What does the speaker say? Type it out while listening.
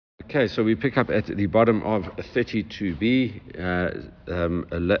Okay, so we pick up at the bottom of 32b,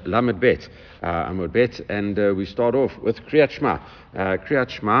 Lamed Bet, Amud Bet, and we start off with Kriyat Shema. Kriyat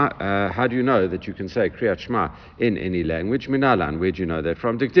Shema, how do you know that you can say Kriyat Shema in any language? Minalan, where do you know that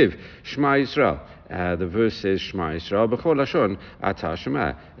from? Diktiv, Shema Yisrael. The verse says Shema Yisrael, B'chol Lashon Ata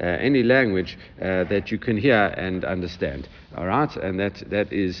Shema. Any language that you can hear and understand. All right, and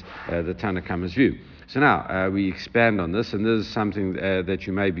that is the Tanna Kamma's view. So now we expand on this, and this is something that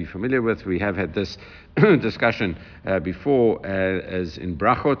you may be familiar with. We have had this discussion before, as in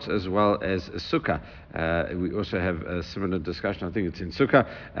Brachot as well as Sukkah. We also have a similar discussion, I think it's in Sukkah,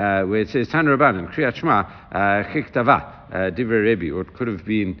 where it says Tan Rabbanan, Kriyat Shema, Chiktava, Divrei Rebbe, or it could have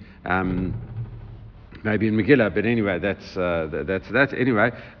been maybe in Megillah, but anyway, that's that.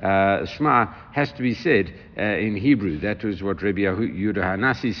 Anyway, Shema has to be said in Hebrew. That was what Rabbi Yehuda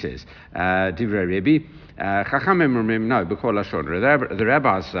Hanasi says. Divrei Rebbe. Chachamim no, b'chol lashon. The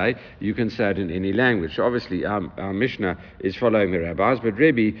rabbis say you can say it in any language. So obviously, our Mishnah is following the rabbis, but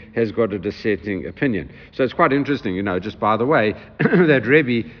Rebbe has got a dissenting opinion. So it's quite interesting, just by the way, that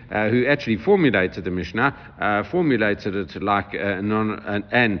Rebbe, who actually formulated the Mishnah, formulated it like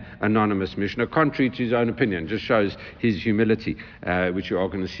an anonymous Mishnah, contrary to his own opinion. Just shows his humility, which you are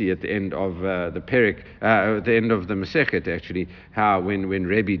going to see at the end of the Perek, at the end of the Masechet, actually, how when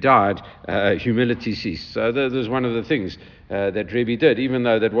Rebbe died, humility ceased. So there's one of the things that Rebbe did, even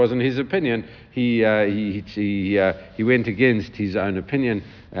though that wasn't his opinion. He went against his own opinion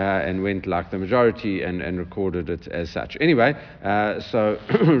and went like the majority and recorded it as such. Anyway, so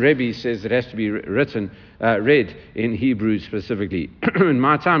Rebbe says it has to be read in Hebrew specifically. In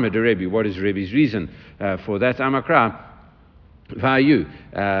my time at Rebbe, what is Rebbe's reason for that? Amakra. Vayu,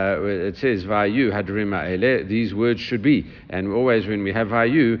 it says Vayu hadrima ele. These words should be, and always when we have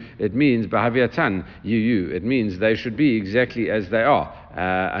Vayu, it means Bahaviatan you. It means they should be exactly as they are.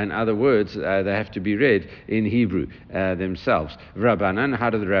 In other words, they have to be read in Hebrew themselves. Rabbanan, how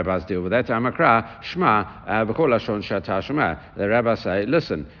do the rabbis deal with that? Amakra Shema b'chol lashon shata Shema. The rabbis say,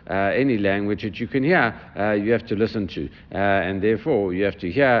 listen, any language that you can hear, you have to listen to, and therefore you have to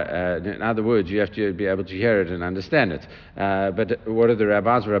hear. In other words, you have to be able to hear it and understand it. But what are the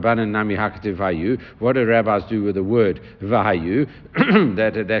rabbis? Rabbanan nami hakativ vayu. What do rabbis do with the word vayu?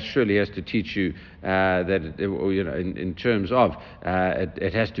 that surely has to teach you that in terms of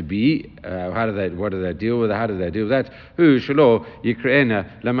it has to be. What do they deal with? How do they deal with that? Hu shelo yikreena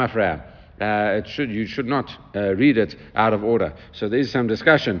lamafra. You should not read it out of order. So there is some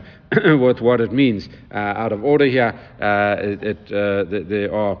discussion with what it means out of order here.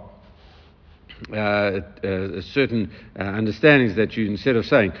 There are certain understandings that you, instead of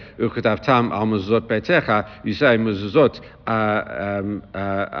saying ukatav tam al mezuzot beitecha, you say mezuzot al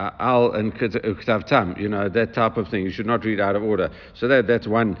and ukatav tam. That type of thing. You should not read out of order. So that's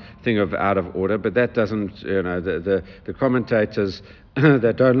one thing of out of order. But that doesn't. The commentators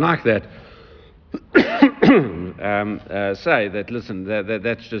that don't like that say that. Listen,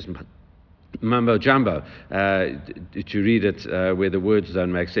 that's just mumbo jumbo to read it where the words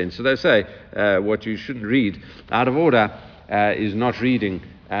don't make sense. So they say what you shouldn't read out of order is not reading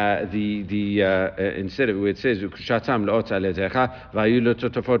instead of where it says instead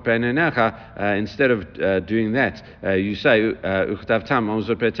of doing that, you say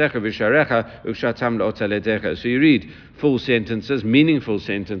so you read full sentences, meaningful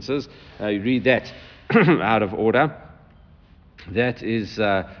sentences. You read that out of order. That is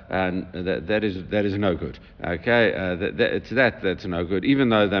no good. Okay, that's no good. Even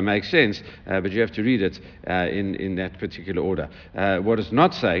though they make sense, but you have to read it in that particular order. What it's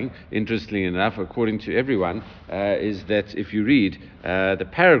not saying, interestingly enough, according to everyone, is that if you read the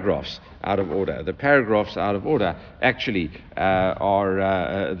paragraphs out of order, actually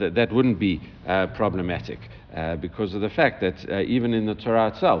are that wouldn't be problematic because of the fact that even in the Torah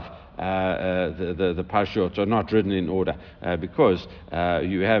itself, the parshot are not written in order because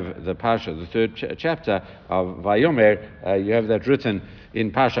you have the parsha, the third chapter of Vayomer, you have that written in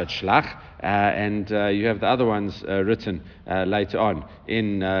Parshat Shlach, and you have the other ones written later on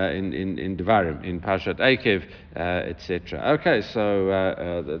in Devarim, in Parshat Akev, etc. Okay, so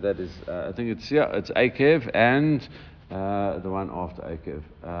that is, I think it's Akev and the one after Akev.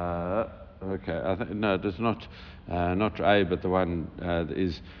 Okay, no, there's not Ray, but the one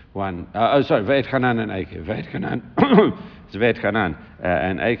is one. Sorry, Veit Hanan and Akev. Veit Hanan, it's Veit Hanan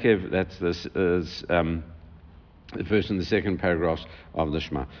and Akev. That's this the first and the second paragraphs of the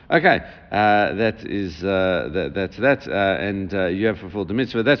Shema. Okay, that's that, and you have fulfilled the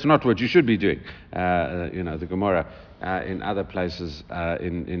mitzvah. That's not what you should be doing. The Gemara in other places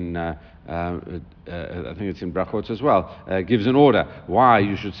in I think it's in Brachot as well, gives an order why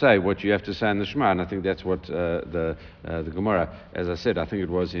you should say what you have to say in the Shema, and I think that's what the Gemara, as I said, I think it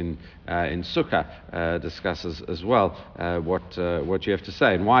was in Sukkah, discusses as well what you have to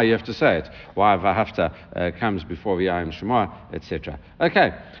say and why you have to say it, why Vahafta comes before V'yayim Shema, etc.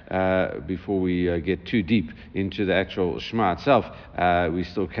 Okay, before we get too deep into the actual Shema itself, we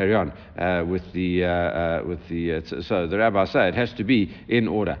still carry on with the so the rabbis say it has to be in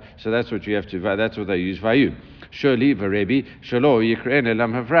order. So that's what you have to. That's what they use vayu. Surely, Rebbe, shelo yikre'en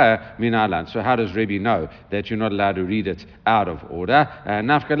elam havraya min alan. So how does Rebbe know that you're not allowed to read it out of order?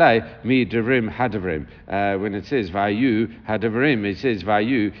 Nafkalei mi devrim hadavrim. When it says vayu hadavrim, it says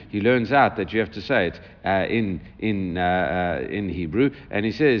vayu. He learns out that you have to say it in Hebrew, and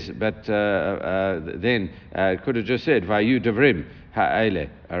he says, but then it could have just said vayu devrim ha'ele.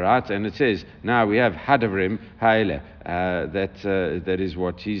 All right, and it says now we have hadavrim ha'ele. That is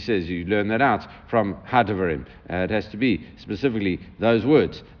what he says. You learn that out from hadavarim. It has to be specifically those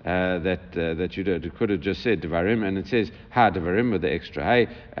words that you could have just said devarim, and it says hadavarim with the extra hay,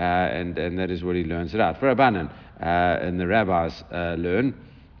 and that is what he learns it out. For Rabbanan, and the rabbis learn.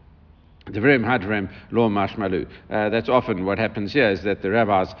 Devrim hadvarim lo mashmalu. That's often what happens here, is that the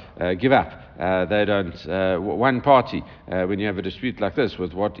rabbis give up. They don't. One party, when you have a dispute like this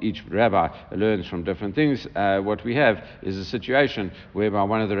with what each rabbi learns from different things, what we have is a situation whereby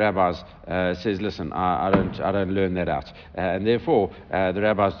one of the rabbis says, "Listen, I don't learn that out," and therefore the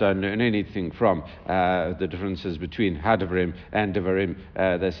rabbis don't learn anything from the differences between hadvarim and devarim.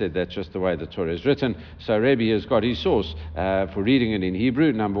 They said that's just the way the Torah is written. So Rebbe has got his source for reading it in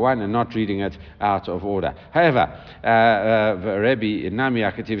Hebrew, number one, and not reading it out of order. However, Rebbe Nami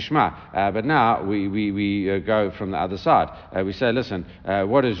Akativ Shema, but now we go from the other side. We say, listen,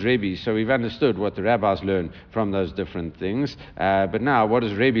 what is Rebbe? So we've understood what the rabbis learn from those different things, but now what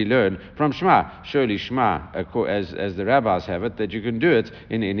does Rebbe learn from Shema? Surely Shema, as the rabbis have it, that you can do it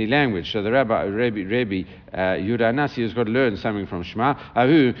in any language. So the Rebbe Yehuda Nasi has got to learn something from Shema.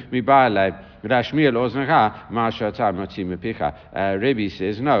 Ahu mibalei. Rebbe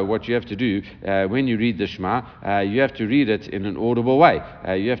says, no, what you have to do when you read the Shema, you have to read it in an audible way.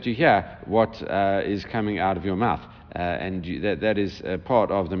 You have to hear what is coming out of your mouth. And that is part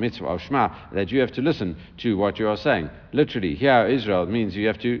of the mitzvah of Shema, that you have to listen to what you are saying. Literally, hear Israel means you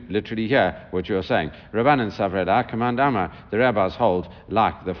have to literally hear what you are saying. Rabbanan Savreda, command Amar, the rabbis hold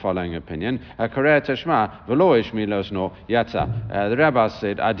like the following opinion. The rabbis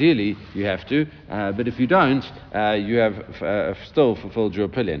said, ideally you have to, but if you don't, you have still fulfilled your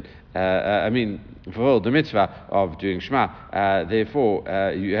opinion. Fulfilled the mitzvah of doing Shema. Therefore,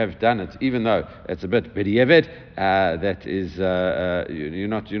 you have done it, even though it's a bit b'diavad. That is,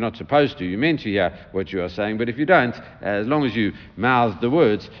 you're not supposed to. You're meant to hear what you are saying, but if you don't, as long as you mouth the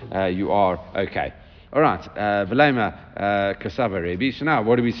words, you are okay. All right, V'leima kasava Rebbe. So now,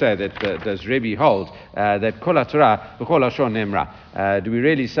 what do we say? That does Rebbe hold that kol Torah v'kol lashon nemra? Do we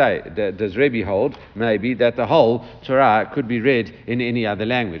really say that does Rebbe hold maybe that the whole Torah could be read in any other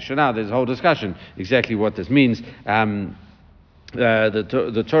language? So now there's a whole discussion exactly what this means.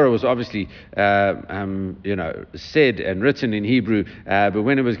 The Torah was obviously, said and written in Hebrew, but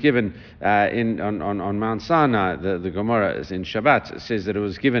when it was given on Mount Sinai, the Gemara in Shabbat says that it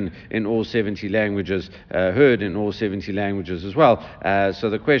was given in all 70 languages, heard in all 70 languages as well. So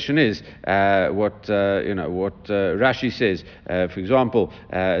the question is, what Rashi says. For example,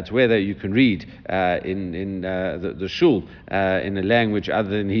 it's whether you can read in the shul in a language other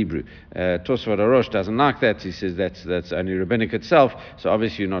than Hebrew. Tosfot Arosh doesn't like that. He says that's only rabbinic itself. So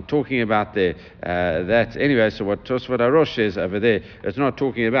obviously you're not talking about that anyway. So what Tosfot Arosh says over there, it's not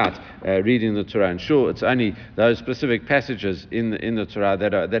talking about reading the Torah in shul. It's only those specific passages in the Torah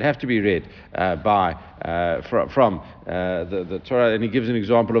that have to be read from the Torah. And he gives an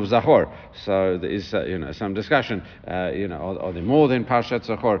example of Zachor. So there is some discussion. Are there more than Parshat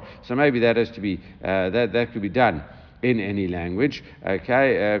Zachor? So maybe that has to be that could be done in any language,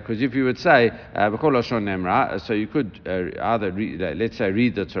 okay? Because if you would say b'kol lashon nemra, so you could either let's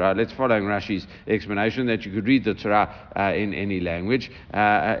read the Torah. Let's follow Rashi's explanation that you could read the Torah in any language.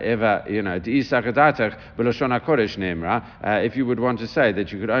 If you would want to say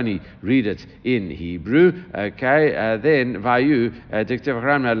that you could only read it in Hebrew, okay? Then vayu diktev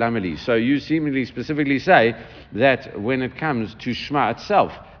lameli. So you seemingly specifically say that when it comes to Shema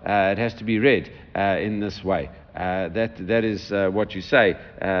itself, it has to be read in this way. That is what you say.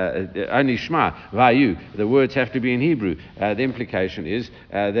 Only Shema, Vayu. The words have to be in Hebrew. The implication is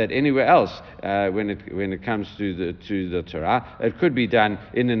that anywhere else, when it comes to the Torah, it could be done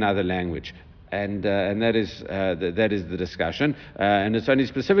in another language. and that is the discussion, and it's only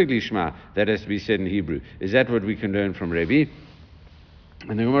specifically Shema that has to be said in Hebrew. Is that what we can learn from Rebbe?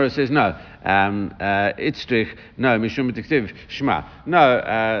 And the Gemara says no. Itzrich, no, mishum tiktiv shema.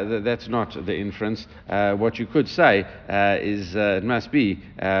 No, that's not the inference. What you could say is it must be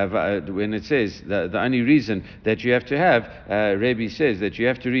when it says the only reason that you have to have, Rebbe says that you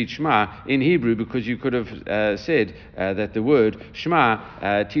have to read Shema in Hebrew because you could have said that the word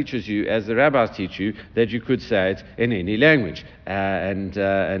Shema teaches you, as the rabbis teach you, that you could say it in any language. And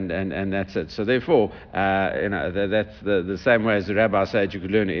that's it. So therefore, that's the same way as the rabbis say you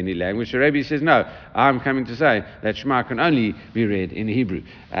could learn it in any language. The Rebbe says, no, I'm coming to say that Shema can only be read in Hebrew.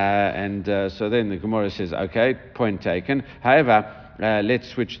 So then the Gemara says, okay, point taken. However, let's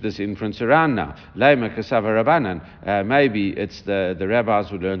switch this inference around now. Maybe it's the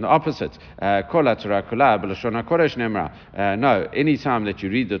rabbis would learn the opposite. No, any time that you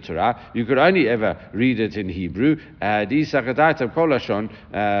read the Torah, you could only ever read it in Hebrew. Then,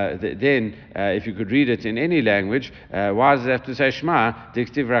 if you could read it in any language, why does it have to say Shema?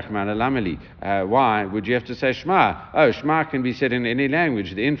 Why would you have to say Shema? Oh, Shema can be said in any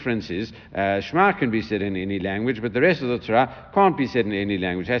language. The inference is Shema can be said in any language, but the rest of the Torah can't be said in any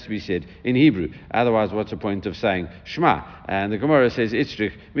language. It has to be said in Hebrew. Otherwise, what's the point of saying Shema? And the Gemara says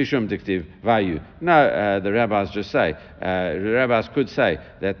Itzrich mishum diktiv vayu. No, the rabbis just say the rabbis could say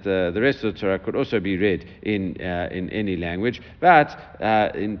that the rest of the Torah could also be read in any language, but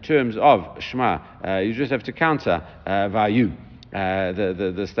in terms of Shema, you just have to counter vayu.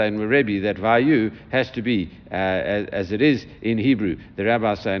 The statement of Rebbe that vayu has to be as it is in Hebrew. The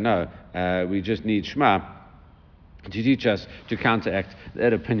rabbis say no, we just need Shema to teach us to counteract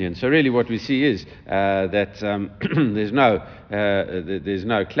that opinion. So really what we see is that there's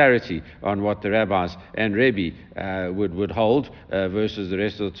no clarity on what the rabbis and Rebbe would hold versus the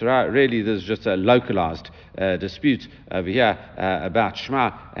rest of the Torah. Really there's just a localized dispute over here about Shema,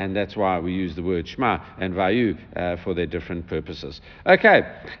 and that's why we use the word Shema and Vayu for their different purposes. Okay,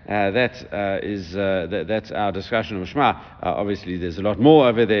 that's our discussion of Shema. Obviously there's a lot more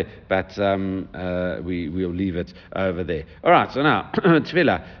over there, but we'll leave it over there. All right, so now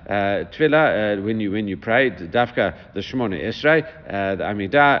Tefillah. When you pray, Dafka the Shemona Esrei, the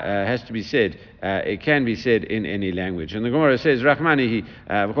Amidah has to be said. It can be said in any language, and the Gemara says Rachmanihi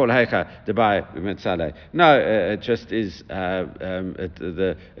v'chol heicha debai b'metzalei. No, it just is.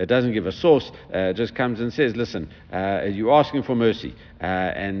 It doesn't give a source. It just comes and says, listen, you're asking for mercy.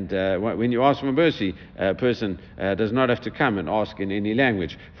 And when you ask for mercy, a person does not have to come and ask in any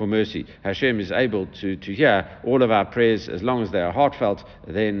language for mercy. Hashem is able to hear all of our prayers as long as they are heartfelt.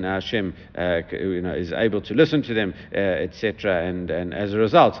 Then Hashem is able to listen to them, etc. And as a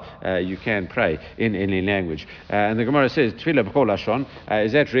result, you can pray in any language. And the Gemara says, Tefillah b'chol lashon.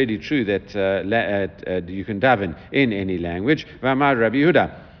 Is that really true that you can daven in any language? V'amar Rabbi Yehuda.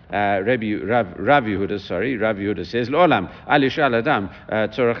 Rav Yehuda says, L'olam al yishal adam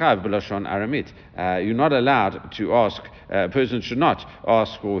tzorchav b'lashon aramit. You're not allowed to ask. A person should not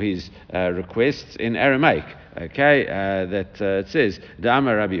ask for his requests in Aramaic. Okay, that it says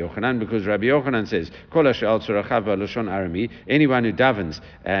Da'amar Rabbi Yochanan, because Rabbi Yochanan says Kol ha'she'al tzorchav b'lashon arami. Anyone who davens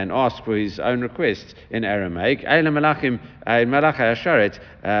and asks for his own requests in Aramaic, Eila malachim malachai hasharet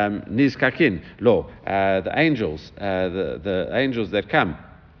nizkakin lo. The angels that come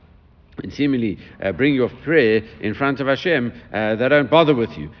and seemingly bring your prayer in front of Hashem, they don't bother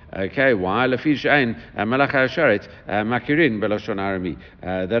with you. Okay, why? They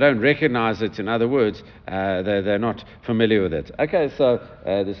don't recognize it. In other words, they're not familiar with it. Okay, so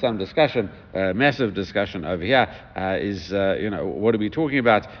there's some discussion, massive discussion over here. What are we talking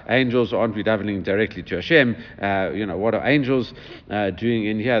about? Angels, aren't we davening directly to Hashem? What are angels doing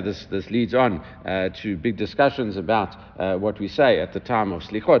in here? This leads on to big discussions about what we say at the time of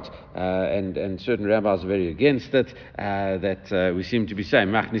Slichot, and certain rabbis are very against it. That we seem to be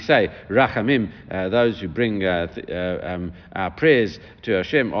saying, say Rachamim, those who bring our prayers to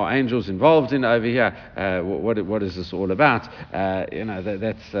Hashem, are angels involved in over here? What is this all about?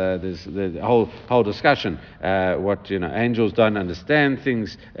 There's the whole discussion. Angels don't understand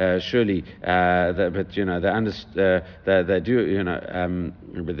things, surely, but they understand. They do.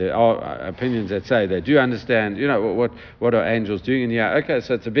 But there are opinions that say they do understand. What are angels doing in here? Okay,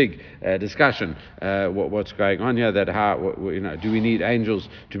 so it's a big discussion. What's going on here? That do we need angels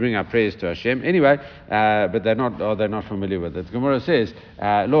to bring our prayers to Hashem? Anyway, but they're not familiar with it. The Gemara says,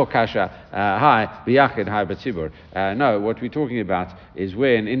 Lo kasha hi biyachid hi batzibur. No, what we're talking about is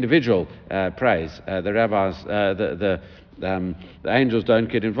where an individual prays. The rabbis, the angels don't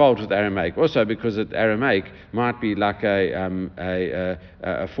get involved with Aramaic. Also because Aramaic might be like a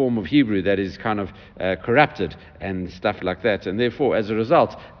form of Hebrew that is kind of corrupted and stuff like that, and therefore, as a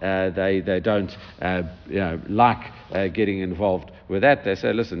result, they don't like getting involved with that. They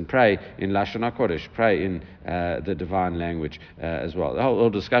say, listen, pray in Lashon HaKodesh, pray in the divine language as well. The whole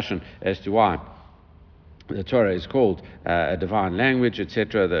discussion as to why the Torah is called a divine language,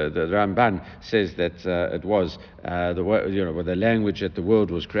 etc. The Ramban says that it was the language that the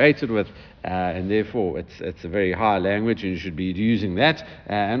world was created with, and therefore it's a very high language, and you should be using that.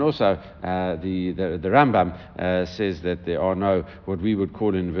 And also, the Rambam says that there are no what we would call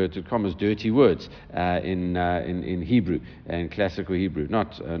in inverted commas dirty words in Hebrew, in classical Hebrew,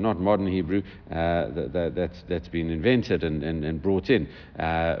 not modern Hebrew that's been invented and brought in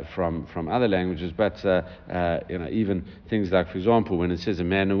from other languages, but even things like, for example, when it says a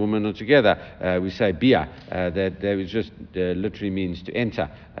man and woman are together, we say bia, that just literally means to enter.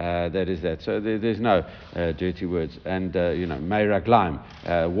 That is that. So there's no dirty words. And mei raglaim,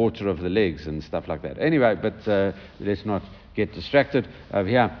 water of the legs and stuff like that. Anyway, but let's not get distracted over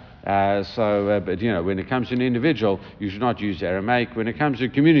here. But when it comes to an individual, you should not use Aramaic. When it comes to a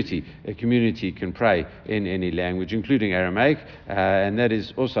community can pray in any language, including Aramaic, and that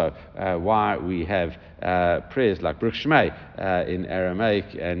is also why we have prayers like Baruch Shema in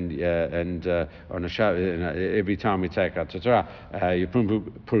Aramaic, and on a show, every time we take our Torah,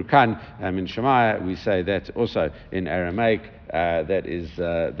 Yipum Purkan in Shema, we say that also in Aramaic. That is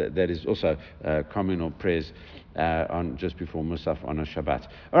also communal prayers on just before Musaf on a Shabbat.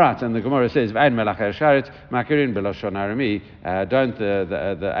 All right, and the Gemara says, don't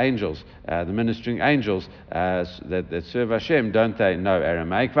the angels, the ministering angels that serve Hashem, don't they know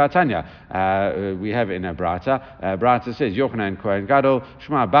Aramaic? We have in a Brata. Brata says, Yochanan Kohen Gadol,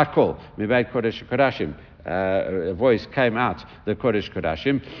 Shema Bat Kol, Mibeit Kodesh Kodashim. A voice came out the Kodesh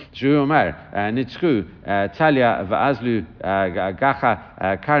Kodashim. Shu Omer Nitzchu Talia Va'azlu Gacha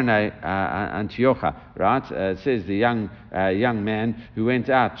Karnei Antiocha. Right? It says the young man who went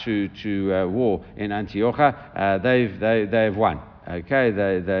out to war in Antiocha. They've won. Okay,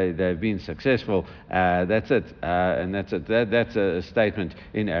 they've been successful. That's it, and that's it. That's a statement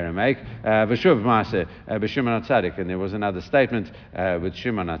in Aramaic. V'shuv Maaseh b'Shimon HaTzadik, and there was another statement with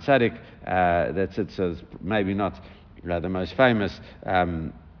Shimon HaTzadik. That's it. So it's maybe not the most famous.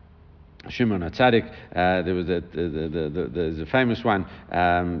 Shimon HaTzadik, there's a famous one,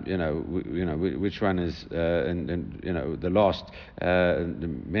 which one is, the last, the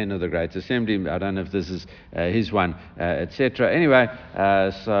men of the Great Assembly. I don't know if this is his one, etc. Anyway,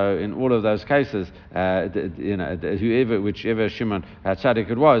 so in all of those cases, whichever Shimon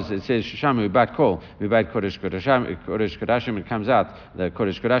HaTzadik it was, it says Shamu Bat Kol, Mibat Kodesh Kodashim, it comes out, the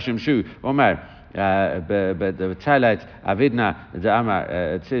Kodesh Kodashim Shu, Omer. But the Talat Avidna de Amar,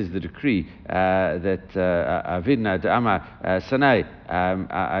 it says the decree that Avidna de Amar Sanai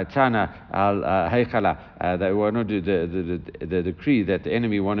Atana al Heichala, they wanted to do the decree that the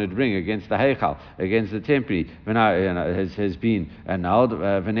enemy wanted to bring against the Heichal, against the temple, has been annulled.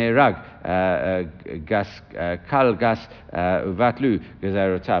 V'nei rag gas kal gas uvatlu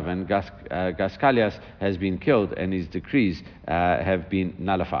gezerotav, and Gaskalias has been killed, and his decrees have been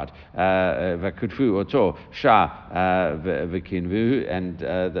nullified. V'kutfu oto sha v'kinvu, and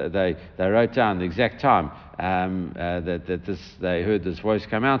they wrote down the exact time that they heard this voice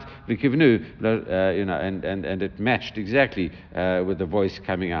come out. V'kivnu, and it matched exactly with the voice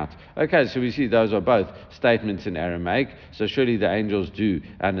coming out. Okay, so we see those are both statements in Aramaic. So surely the angels do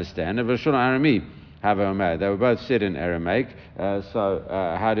understand. V'shon Arami. They were both said in Aramaic, so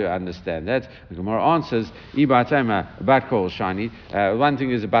how do you understand that? The Gemara answers, bat kol shani. One thing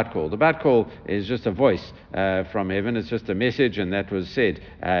is a bat kol. The bat kol is just a voice from heaven. It's just a message, and that was said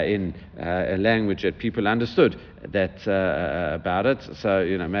in a language that people understood that about it. So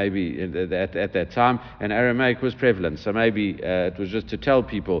maybe at that time, and Aramaic was prevalent. So maybe it was just to tell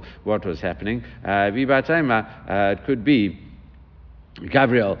people what was happening. It could be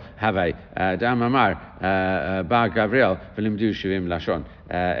Gabriel Havei Damamar Bar Gabriel V'limdu Shivim Lashon.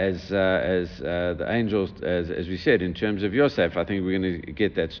 As the angels, as we said, in terms of Yosef, I think we're going to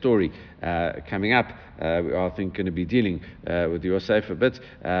get that story coming up. We are, I think, going to be dealing with Yosef a bit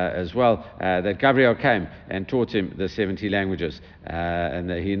as well. That Gabriel came and taught him the 70 languages, and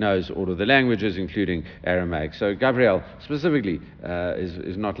that he knows all of the languages, including Aramaic. So Gabriel specifically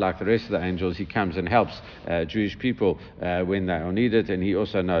is not like the rest of the angels. He comes and helps Jewish people when they are needed, and he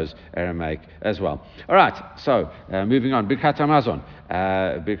also knows Aramaic as well. All right, so moving on. Birkat Hamazon.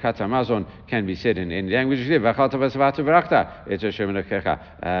 Birkat Hamazon can be said in any language.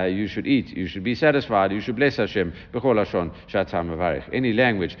 You should eat, you should be satisfied, you should bless Hashem. Any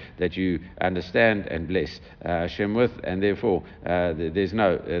language that you understand and bless Hashem with, and therefore there's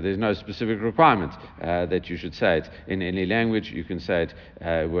no specific requirement that you should say it in any language. You can say it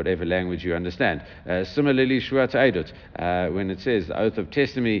whatever language you understand. Similarly, Shuat Eidut, when it says the oath of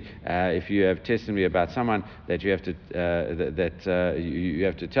testimony, if you have testimony about someone that you have to you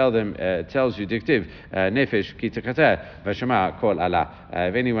have to tell them, tells you dictive nefesh ki tekateh v'shema kol Allah.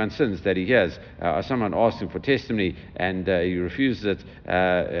 If anyone sins that he hears someone asking for testimony and he refuses it,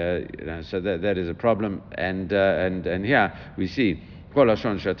 so that is a problem. And here we see. So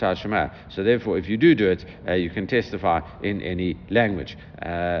therefore, if you do it, you can testify in any language.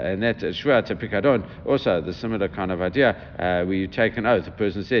 And that Shua to Pikadon, also the similar kind of idea, where you take an oath. The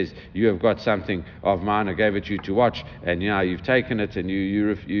person says, you have got something of mine, I gave it you to watch, and now you've taken it and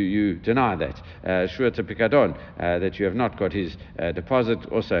you deny that. Shua to Pikadon, that you have not got his deposit,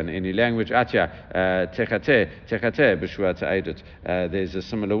 also in any language. Atya, Techate b'Shua to Eidut. There's a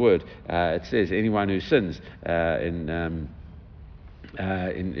similar word. It says, anyone who sins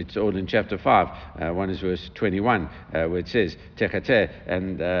it's all in chapter 5. One is verse 21, where it says techate,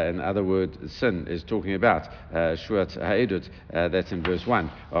 and other word sin is talking about shuat ha'edut. That's in verse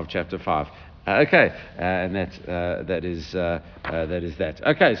 1 of chapter 5. Okay, and that is that.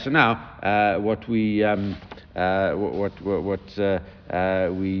 Okay, so now what we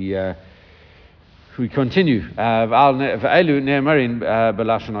continue.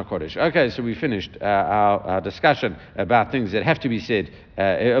 Okay, so we finished our discussion about things that have to be said,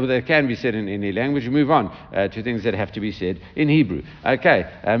 that can be said in any language. We move on to things that have to be said in Hebrew. Okay,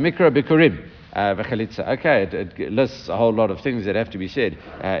 Mikra Bikurim. Okay, it lists a whole lot of things that have to be said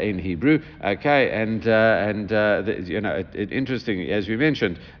in Hebrew. Okay, and interesting, as we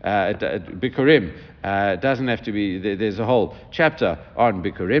mentioned, Bikurim doesn't have to be. There's a whole chapter on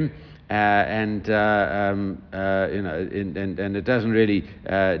Bikurim. And it doesn't really,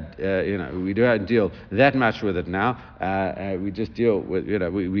 we don't deal that much with it now. We just deal with,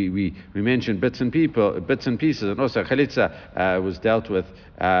 we mentioned bits and pieces, and also Chalitza was dealt with.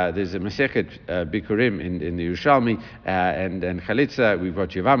 There's a Masechet Bikurim in the Yerushalmi, and Chalitza, we've got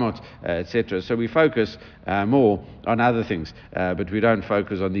Yevamot, etc. So we focus more on other things, but we don't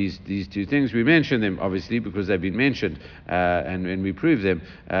focus on these two things. We mention them, obviously, because they've been mentioned, and we prove them,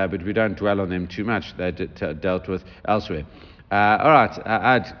 but we don't dwell on them too much. They're dealt with elsewhere. All right,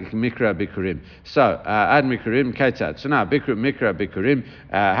 Ad Mikra Bikurim. So, Ad Mikurim Kaitzad. So now, Mikra Bikurim,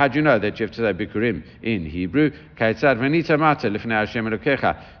 how do you know that you have to say Bikurim in Hebrew? Kaitzad Vanita Mata Lifnei Hashem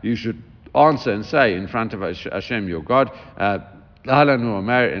Elokecha. You should answer and say in front of Hashem your God, Halanu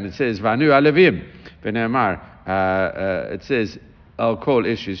Omer, and it says, Vanu Alevim. V'ne'amar, it says, I'll call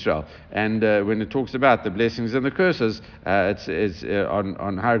Ish Yisrael. And when it talks about the blessings and the curses, it's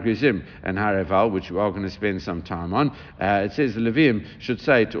on Har Gerizim and Har Eival, which we are going to spend some time on. It says the Leviim should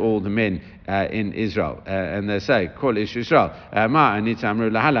say to all the men in Israel, and they say, call Ish Yisrael. Ma anita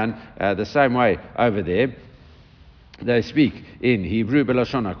amru lahalan, the same way over there. They speak in Hebrew,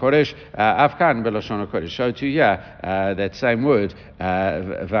 Belashon HaKodesh, Afkan Belashon HaKodesh. So to here, that same word,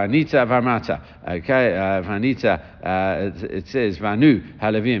 Vanita Varmata. Okay, Vanita, it says Vanu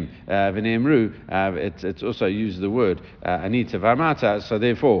Halavim, V'ne'emru. It's also used the word Anita Varmata. So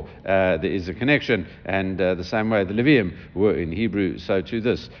therefore, there is a connection, and the same way the Leviim were in Hebrew, so too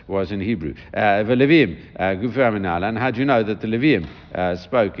this was in Hebrew. V'Leviim, Gufra Minalan. How do you know that the Leviim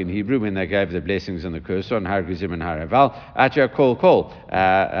spoke in Hebrew when they gave the blessings and the curse on Har Gerizim and Har Eival? Atya kol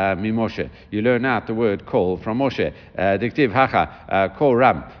mi Moshe. You learn out the word kol from Moshe. Diktiv hacha kol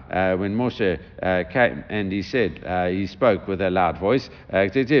ram. When Moshe came and he said, he spoke with a loud voice.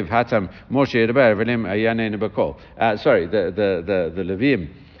 Diktiv hatam Moshe reber v'lim ayanein b'kol. Sorry, the Leviim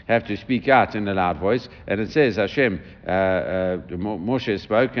have to speak out in a loud voice, and it says Hashem, Moshe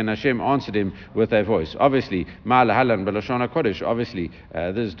spoke, and Hashem answered him with a voice. Obviously, Ma'alahalan Belashon HaKodesh. Obviously,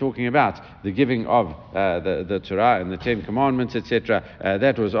 this is talking about the giving of the Torah and the Ten Commandments, etc.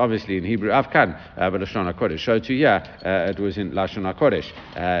 That was obviously in Hebrew. Afkan Belashon HaKodesh. So to here, it was in Lashon HaKodesh.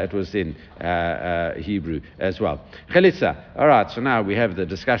 It was in Hebrew as well. Chalitza. All right. So now we have the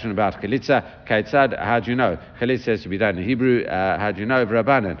discussion about Chalitza. Kaitzad. How do you know? Chalitza has to be done in Hebrew. How do you know?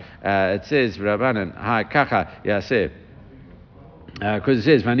 Rabbanan. It says Rabbanan, Hai Kacha Yaseh. Because it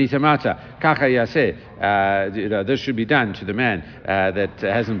says Vanita Mata Kacha Yaseh this should be done to the man that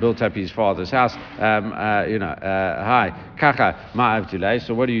hasn't built up his father's house. Hi, kacha ma'avdilei.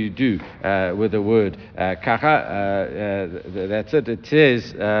 So what do you do with the word kacha? That's it. It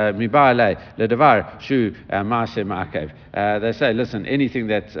says miba'alei ledavar shu ma'aseh ma'akev. They say, listen, anything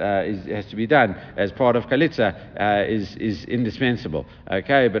that has to be done as part of chalitza is indispensable.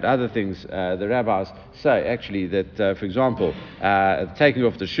 Okay, but other things, the rabbis say actually that, for example, taking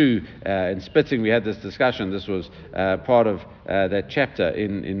off the shoe and spitting. We had this discussion. This was part of that chapter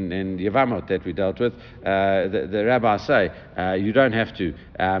in Yevamot that we dealt with. The rabbis say you don't have to.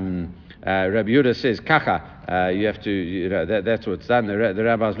 Rabbi Yehuda says kacha. You have to, that's what's done. The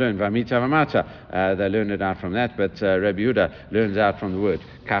rabbis learn v'amita v'mata. They learn it out from that, but Rabbi Yehuda learns out from the word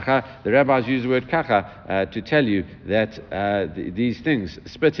kacha. The rabbis use the word kacha to tell you that these things,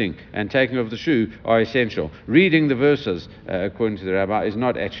 spitting and taking off the shoe, are essential. Reading the verses, according to the rabbi, is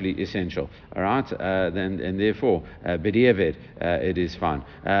not actually essential. All right, and therefore, b'diavad, it is fine.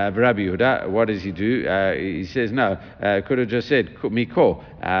 Rabbi Yehuda, what does he do? He says no. Could have just said miko.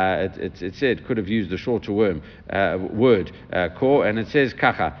 It said could have used the shorter word ko, and it says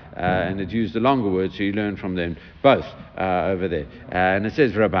kacha, and it used the longer word, so you learn from them both over there. And it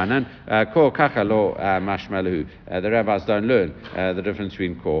says Rabbanan, ko kacha lo mashmalahu. The rabbis don't learn the difference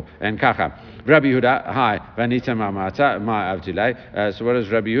between ko and kacha. Rabbi Yehuda, hi, vanita mamata, ma avdilei. So what does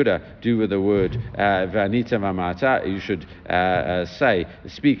Rabbi Yehuda do with the word vanita mamata? You should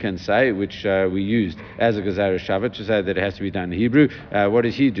speak and say, which we used as a gezerah shava to say that it has to be done in Hebrew. What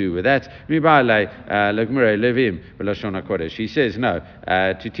does he do with that? He says no,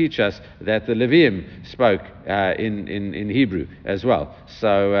 to teach us that the Leviim spoke in Hebrew as well.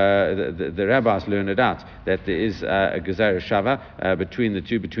 So the rabbis learn it out that there is a gezerah shava between the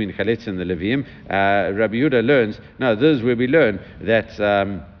two, between Chalitza and the Leviim. Rabbi Yehuda learns, no, this is where we learn that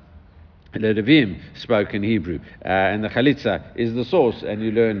the Levim spoke in Hebrew, and the Chalitza is the source, and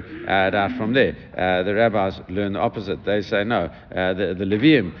you learn it out from there. The rabbis learn the opposite. They say no, the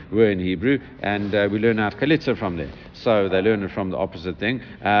Levim were in Hebrew, and we learn out Chalitza from there. So they learn it from the opposite thing.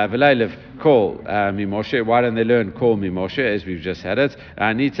 V'leilev kol mimoshe. Why don't they learn kol mimoshe as we've just had it?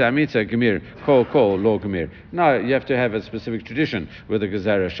 Nita amita gemir kol lo gemir. No, you have to have a specific tradition with a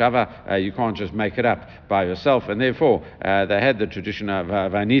gezerah shava. You can't just make it up by yourself, and therefore they had the tradition of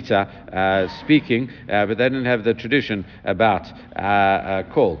vanita. Speaking, but they didn't have the tradition about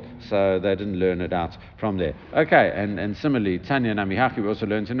kol, so they didn't learn it out from there. Okay, and similarly, Tanya Namihachi we also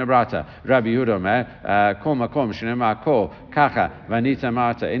learned in the Brata. Rabbi Yehuda kol makom shenema kol kacha vanita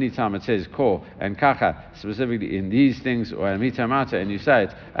mata. Anytime it says kol and kacha, specifically in these things or amita mata, and you say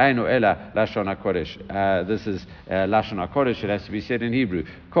it, ainu ela lashon hakodesh. This is lashon hakodesh. It has to be said in Hebrew.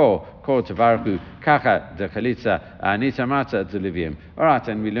 Kol tevarku kacha de chalitza anita mata de leviim. All right,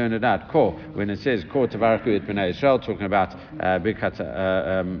 and we learn it out. Ko, when it says Ko Tavaraku et Bnei Israel, talking about Birkat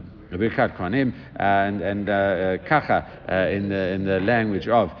Kohanim, and Kacha in the language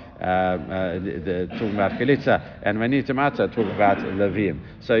of talking about Chalitza, and Vanita Mata talking about Levim.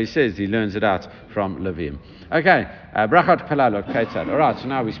 So he says he learns it out from Levim. Okay, brachot klalot kaitzad. All right, so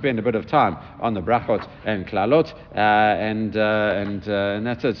now we spend a bit of time on the brachot and klalot, and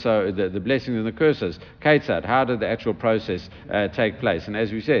that's it. So the blessings and the curses, kaitzad. How did the actual process take place? And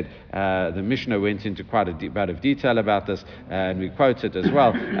as we said, the Mishnah went into quite a bit of detail about this, and we quote it as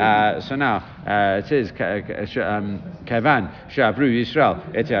well. So now it says, Kavan Shavru Yisrael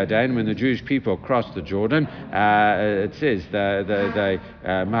et Yarden, when the Jewish people crossed the Jordan. It says the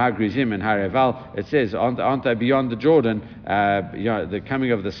Gerizim and Eival. It says, aren't they beyond the Jordan? The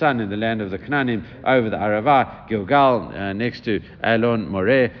coming of the sun in the land of the Canaanim over the Arava, Gilgal, next to Elon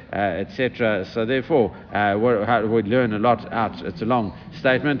Moreh, etc. So therefore, we learn a lot out. It's a long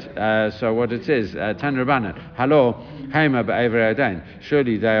statement. So what it says, Tan Rabbanan, Halo, Haima ba'ever Yarden.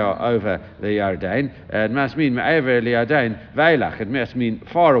 Surely they are over the Yarden. It must mean ma'ever Yarden ve'elach. It must mean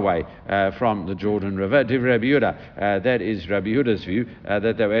far away from the Jordan River. Div Rabbi Yehuda. That is Rabbi Yehuda's view,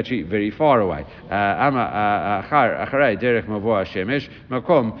 that they were actually very far away. Acharei derech mavua shemesh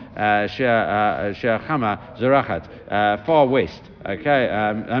makom she'achama zorachat. Far west. Okay,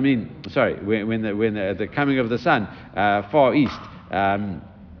 when the coming of the sun, far east.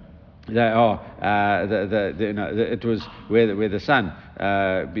 They are it was where the sun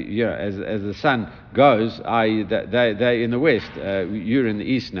as the sun goes, i.e. they in the west, you're in the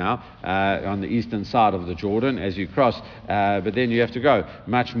east now, on the eastern side of the Jordan as you cross, but then you have to go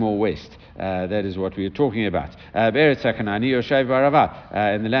much more west. That is what we are talking about. Be'eretz HaKanani Yoshev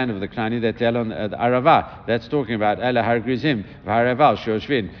Arava, in the land of the Kanani that dwell on the Arava. That's talking about Ela Gerizim v'Haraval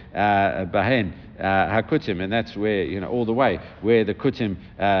Shoshvin Bahen Hakutim, and that's where all the way where the Kutim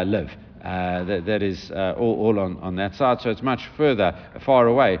live. that is all on that side. So it's much far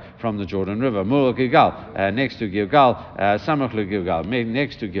away from the Jordan River. Mul Gilgal, next to Gilgal, Samach Gilgal,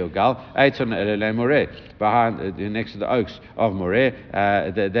 next to Gilgal, Eiton El Moreh, behind next to the oaks of Moreh.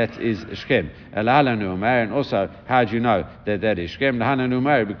 That is Shechem. And also, how do you know that is Shechem?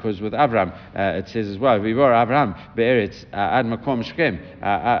 Because with Avram, it says as well, Vivor Avram be'eretz ad makom Shechem.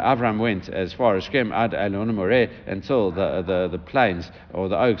 Avram went as far as Shechem ad Elon Moreh until the plains or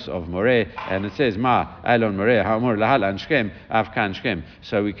the oaks of Moreh, and it says Ma Elon Moreh Hamor Lahalan Shechem Avkan Shechem.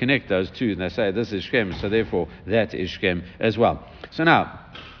 So we connect those two, and they say this is Shechem, so therefore that is Shechem as well. So now.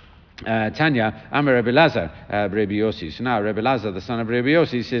 Tanya, Amar Rebbe Lazar, Rebbe Yossi. So now Rebbe Lazar, the son of Rebbe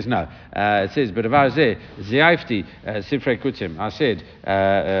Yossi, says no. It says, but Zeifti Sifrei Kutim. I said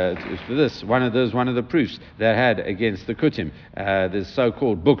for this one of the proofs that I had against the Kutim, the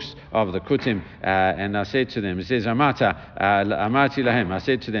so-called books of the Kutim, and I said to them, it says, Amati Lahem. I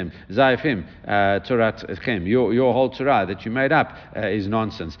said to them, Zaifim Torat Chem. Your whole Torah that you made up is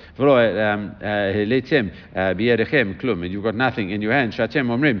nonsense. And you've got nothing in your hand. Shatem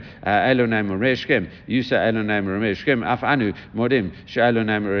Omrim. Elonai Moreh Shechem. You say Elonai Moreh Shechem. Af anu modim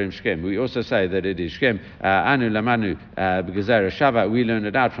she'elonai Moreh Shechem. We also say that it is Shechem. Anu lamanu b'gezer shava. We learn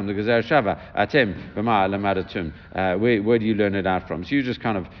it out from the gezer shava. Atem b'ma lamadatum. Where do you learn it out from? So you're just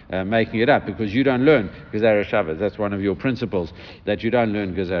kind of making it up because you don't learn gezer shavas. That's one of your principles, that you don't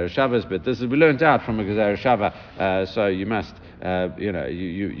learn gezer shavas. But this is we learned out from a gezer shava. So you must,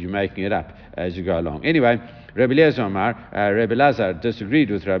 you're making it up as you go along. Anyway. Rebbe Lazar disagreed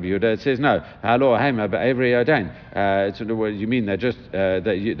with Rabbi Yehuda. It says no. Halo hema be'evri Yodain. What you mean?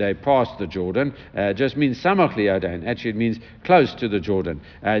 They passed the Jordan. Just means samach li Yodain. Actually, it means close to the Jordan.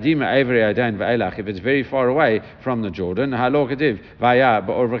 Dima evri Yodain ve'elach. If it's very far away from the Jordan, halo ketiv vaya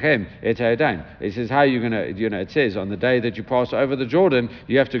be'orvachem et Yodain. It says how are you gonna? It says on the day that you pass over the Jordan,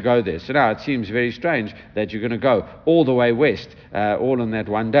 you have to go there. So now it seems very strange that you're going to go all the way west, all in that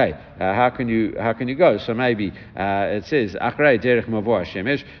one day. How can you go? So maybe. It says Achrei Derech Mavor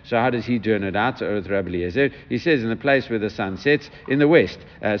Shemesh. So how does he turn it out? With Rabbi Eliezer, he says in the place where the sun sets in the west.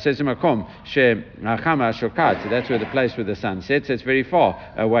 Says Makom She Achama Shokat. That's where the place where the sun sets. It's very far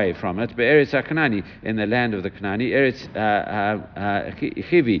away from it. But Eretz HaKanani, in the land of the Kanani, Eretz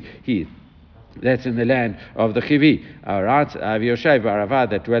Chivi he. That's in the land of the Chivi. All right, V'yoshev Arava,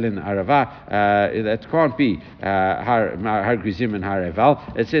 that dwell in Arava, that can't be Har Gerizim and Har Eival.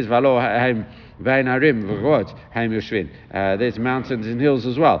 It says Valo Haim. There's mountains and hills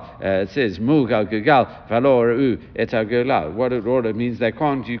as well. It says Mugal Gilgal Valor et Gilgal. What it means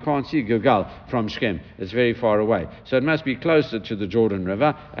you can't see Gilgal from Shechem. It's very far away. So it must be closer to the Jordan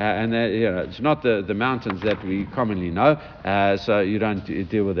River, and it's not the mountains that we commonly know. So you don't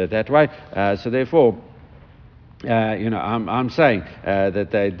deal with it that way. So therefore. I'm saying that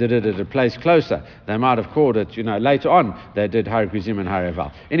they did it at a place closer. They might have called it, later on they did Har Gerizim and Har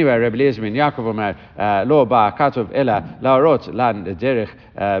Eival. Anyway, Rebbe Eliezer ben Yaakov Omer, Lo ba katov ela laorot lan derech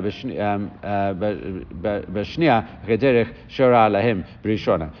b'shnia derech shora lahem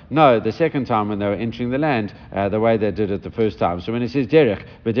b'rishona. No, the second time when they were entering the land, the way they did it the first time. So when it says derech,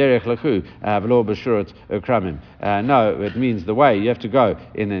 b'derech lachu, v'lo b'shurot ukramim. No, it means the way. You have to go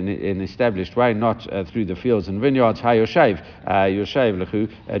in an established way, not through the fields and vineyards. Hayoshev, Yoshev lechu.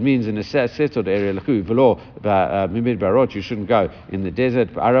 It means in a settled area lechu. V'lo mimid barot. You shouldn't go in the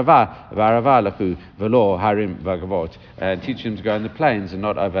desert. Arava lechu. V'lo harim v'gavot. Teach them to go in the plains and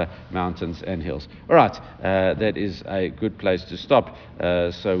not over mountains and hills. All right, that is a good place to stop.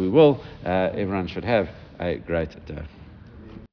 So we will. Everyone should have a great day.